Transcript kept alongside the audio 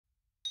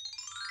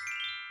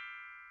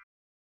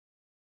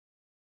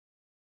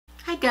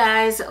Hi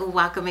guys,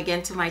 welcome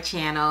again to my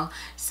channel.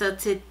 So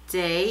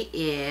today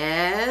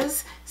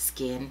is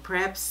Skin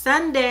Prep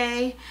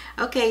Sunday.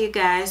 Okay, you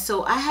guys,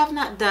 so I have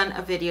not done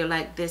a video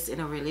like this in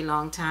a really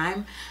long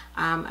time.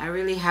 I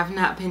really have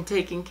not been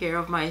taking care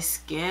of my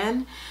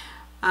skin,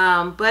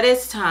 but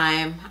it's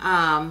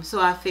time.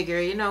 So I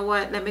figure, you know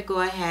what, let me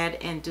go ahead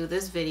and do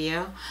this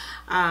video.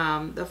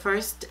 The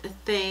first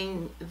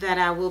thing that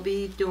I will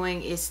be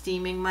doing is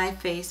steaming my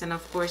face, and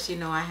of course, you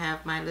know, I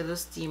have my little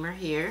steamer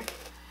here.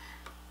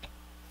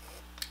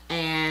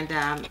 And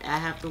I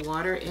have the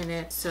water in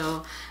it,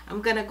 so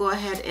I'm gonna go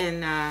ahead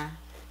and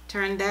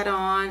turn that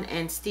on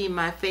and steam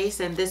my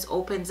face, and this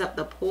opens up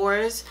the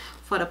pores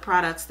for the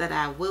products that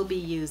I will be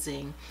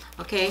using.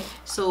 Okay,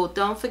 so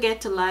don't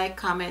forget to like,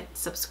 comment,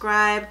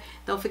 subscribe.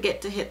 Don't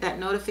forget to hit that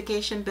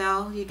notification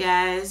bell, you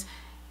guys,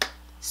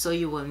 so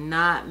you will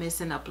not miss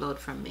an upload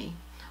from me.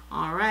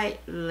 All right,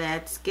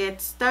 let's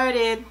get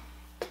started.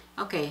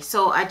 Okay,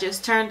 so I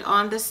just turned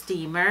on the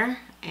steamer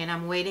and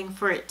I'm waiting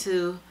for it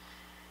to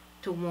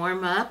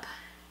warm up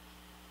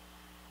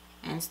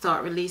and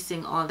start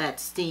releasing all that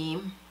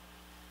steam.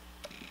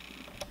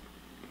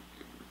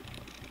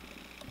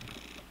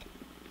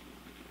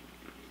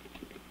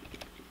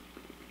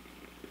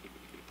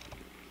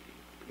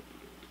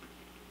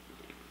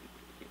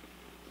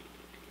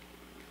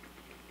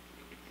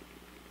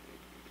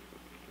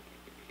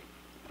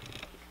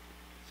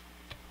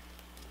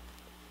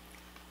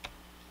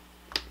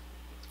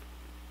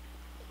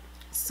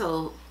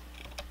 So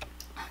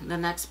the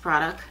next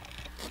product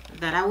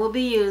that I will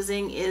be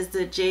using is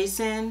the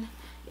Jason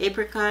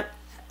Apricot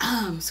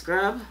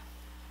scrub,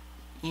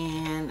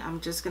 and I'm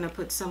just gonna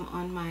put some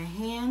on my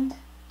hand,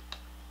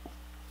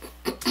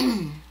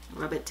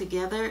 rub it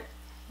together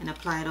and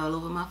apply it all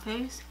over my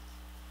face.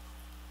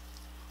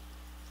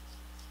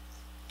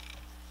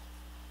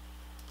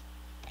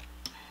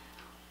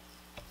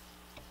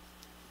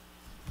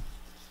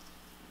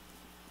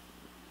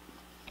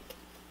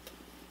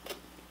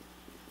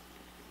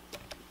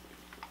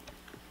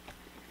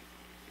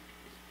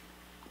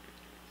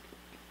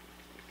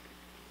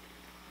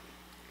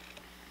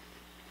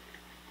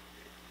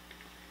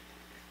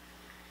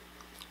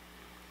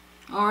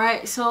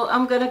 Alright, so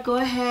I'm gonna go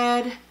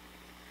ahead,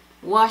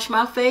 wash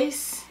my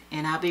face,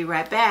 and I'll be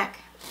right back.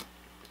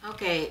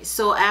 Okay,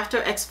 so after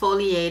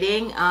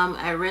exfoliating,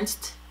 I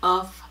rinsed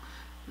off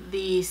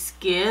the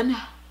skin,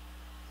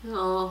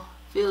 so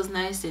feels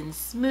nice and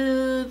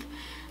smooth.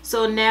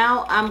 So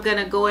now I'm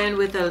gonna go in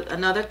with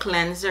another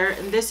cleanser,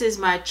 and this is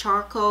my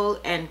charcoal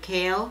and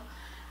kale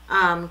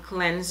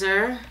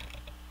cleanser.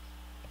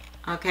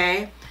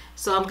 Okay,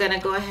 so I'm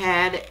gonna go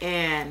ahead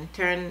and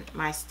turn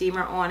my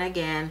steamer on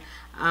again.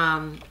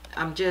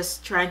 I'm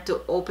just trying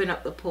to open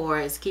up the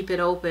pores, keep it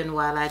open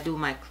while I do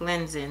my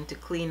cleansing to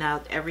clean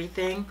out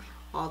everything,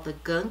 all the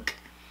gunk.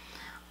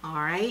 All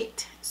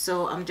right,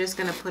 so I'm just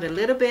gonna put a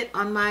little bit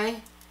on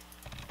my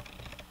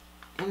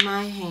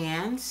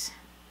hands,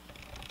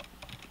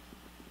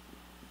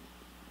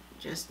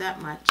 just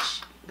that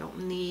much.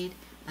 Don't need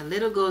a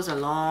little, goes a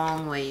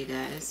long way, you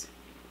guys.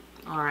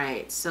 All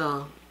right,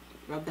 so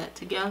rub that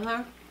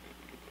together.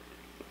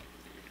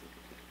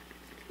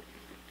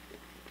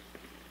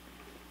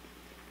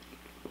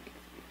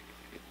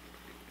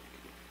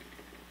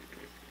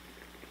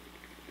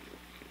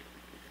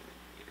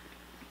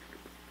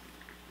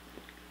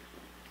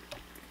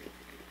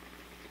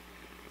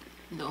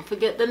 Don't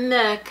forget the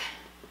neck.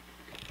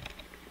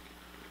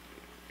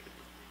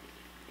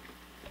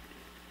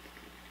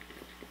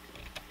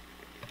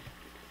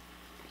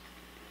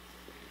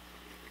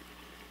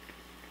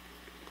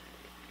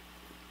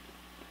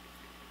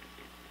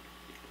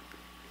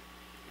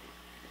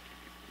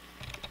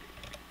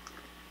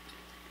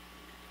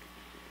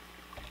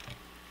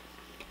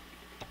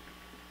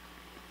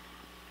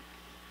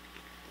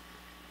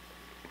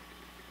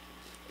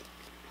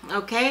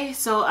 Okay,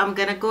 so I'm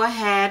gonna go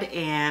ahead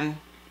and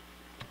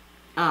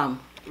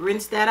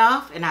rinse that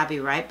off, and I'll be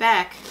right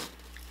back.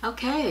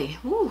 Okay,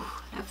 whew,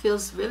 that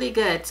feels really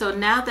good. So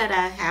now that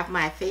I have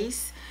my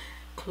face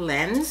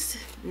cleansed,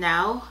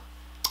 now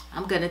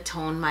I'm gonna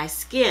tone my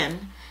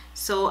skin.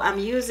 So I'm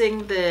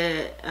using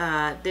the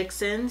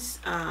Dixon's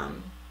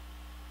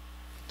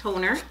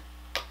toner,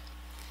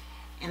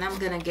 and I'm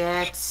gonna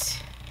get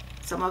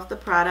some of the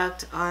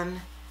product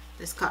on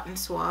this cotton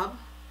swab.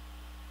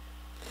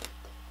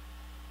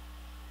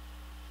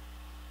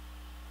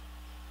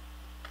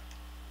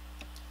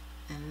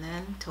 And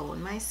then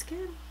tone my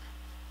skin.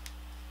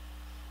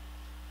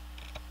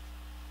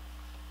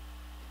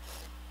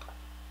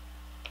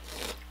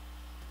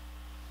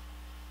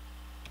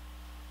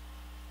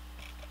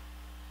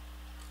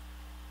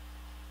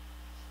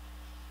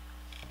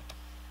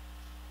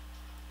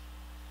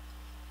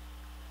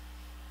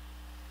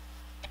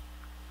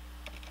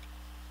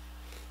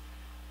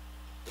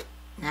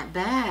 Not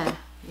bad,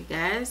 you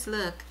guys,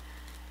 look.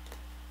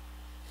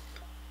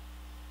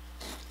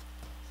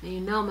 So you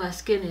know my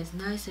skin is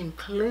nice and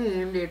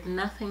clean. There's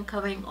nothing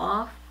coming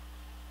off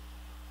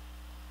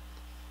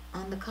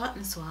on the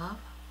cotton swab,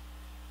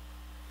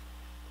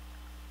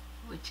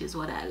 which is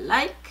what I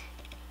like.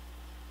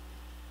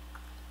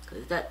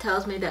 because that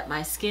tells me that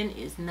my skin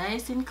is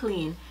nice and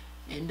clean.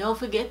 And don't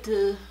forget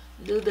to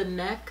do the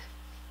neck.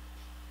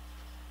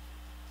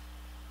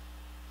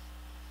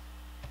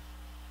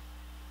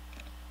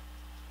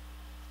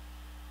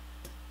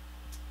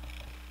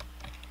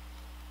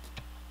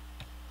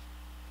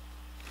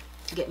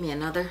 Get me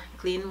another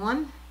clean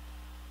one.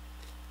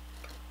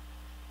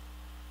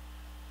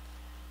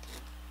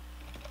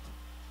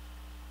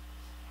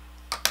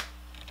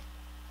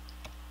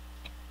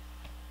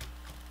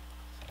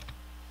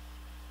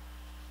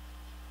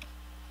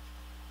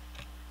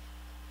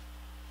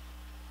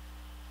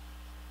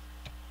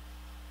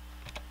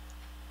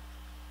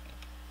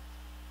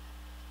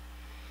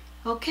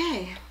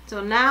 Okay,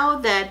 so now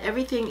that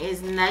everything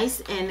is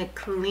nice and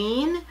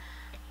clean,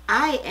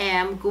 I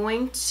am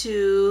going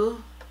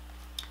to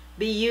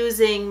be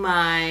using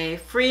my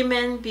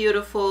Freeman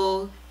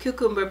Beautiful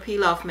Cucumber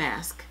Peel Off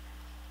Mask.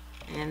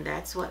 And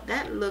that's what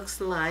that looks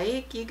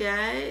like, you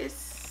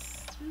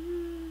guys.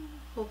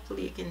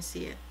 Hopefully you can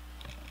see it.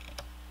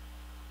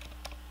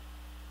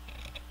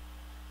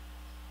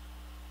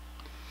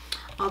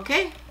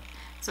 Okay,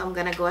 so I'm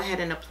gonna go ahead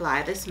and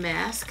apply this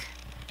mask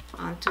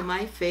onto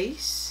my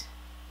face.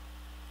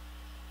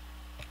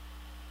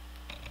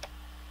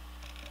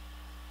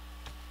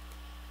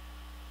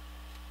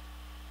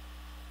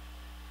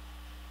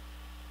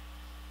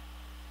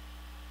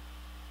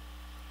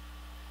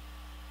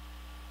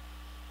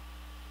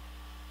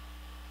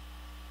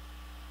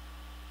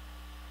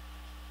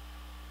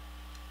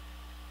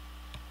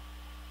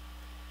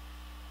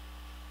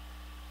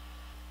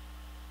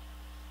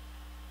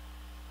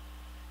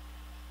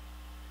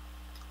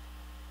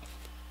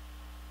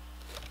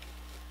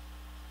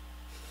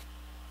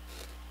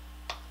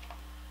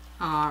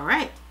 All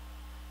right,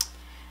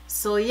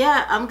 so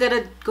yeah, I'm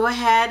gonna go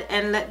ahead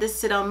and let this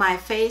sit on my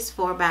face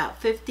for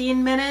about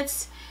 15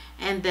 minutes,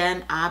 and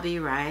then I'll be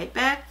right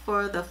back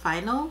for the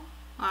final.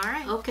 All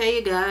right, okay,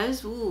 you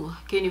guys. Ooh,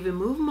 can't even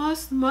move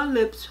my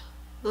lips.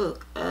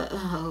 Look,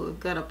 it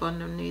got up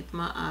underneath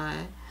my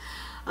eye.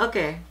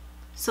 Okay,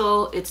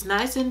 so it's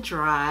nice and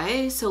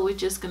dry, so we're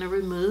just gonna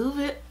remove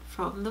it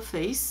from the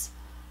face.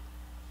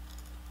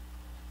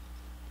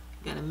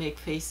 Gotta make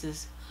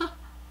faces.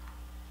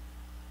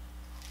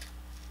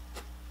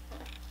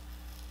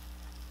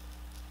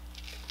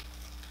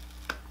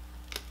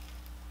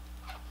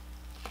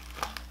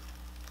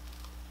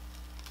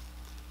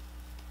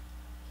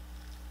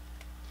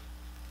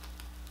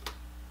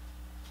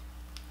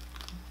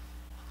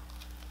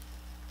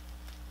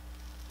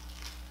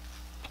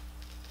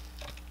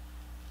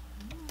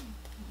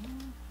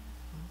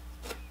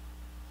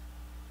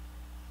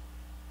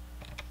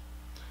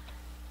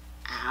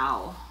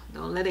 Ow,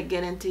 don't let it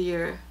get into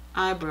your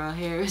eyebrow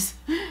hairs,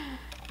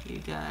 you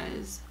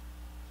guys.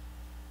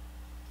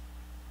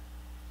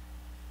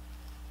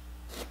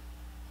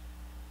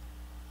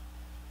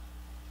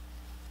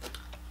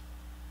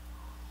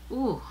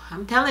 Ooh,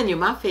 I'm telling you,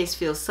 my face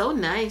feels so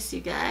nice,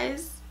 you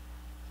guys.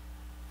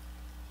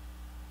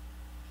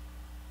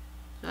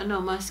 I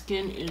know my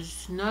skin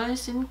is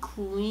nice and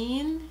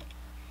clean.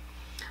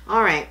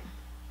 All right,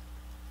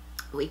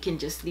 we can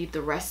just leave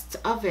the rest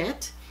of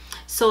it.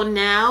 So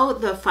now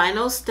the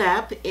final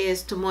step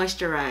is to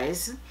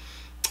moisturize,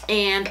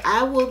 and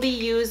I will be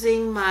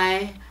using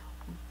my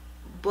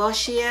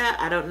Bosiac,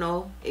 I don't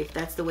know if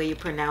that's the way you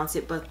pronounce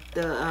it, but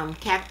the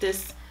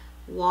cactus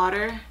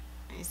water.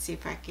 Let's see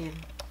if I can.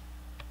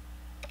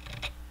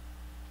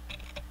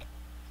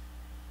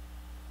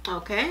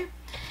 Okay,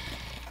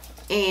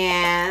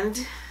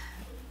 and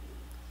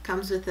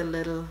comes with a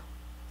little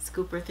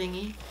scooper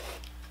thingy.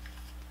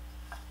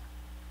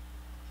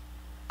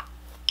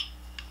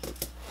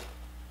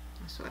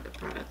 That's what the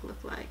product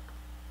looked like.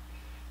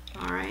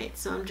 All right,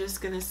 so I'm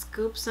just gonna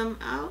scoop some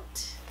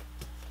out,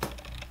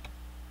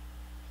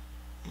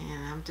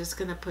 and I'm just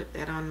gonna put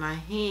that on my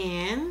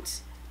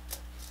hand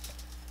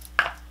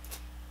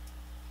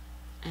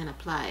and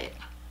apply it.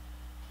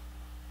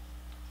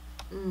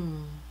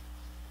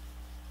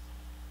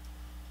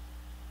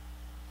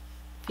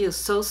 Feels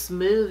so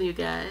smooth, you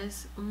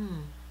guys.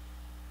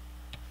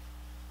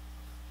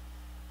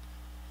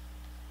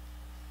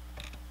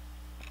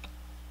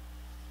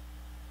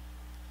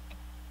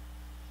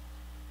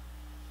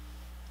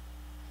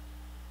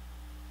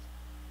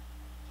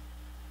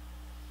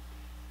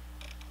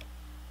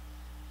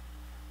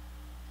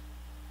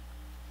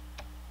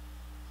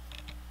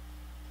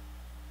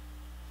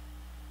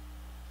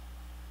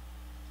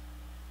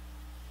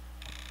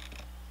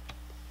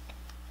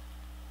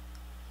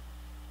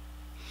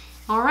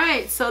 All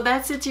right, so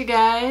that's it, you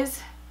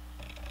guys.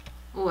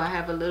 Oh, I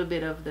have a little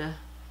bit of the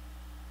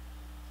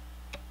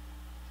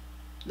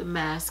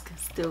mask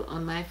still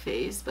on my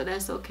face, but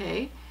that's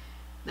okay.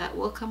 That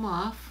will come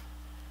off.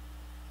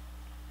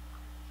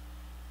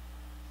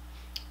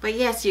 But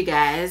yes, you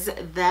guys,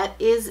 that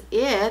is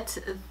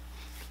it.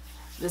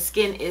 The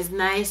skin is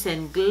nice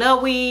and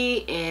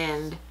glowy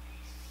and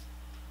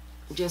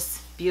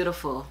just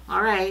beautiful.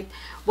 All right,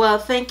 well,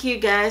 thank you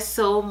guys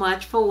so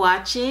much for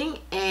watching,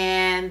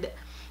 and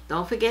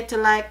Don't forget to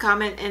like,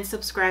 comment, and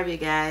subscribe, you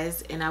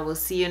guys. And I will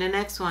see you in the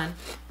next one.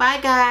 Bye,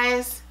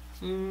 guys.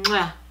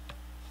 Mwah.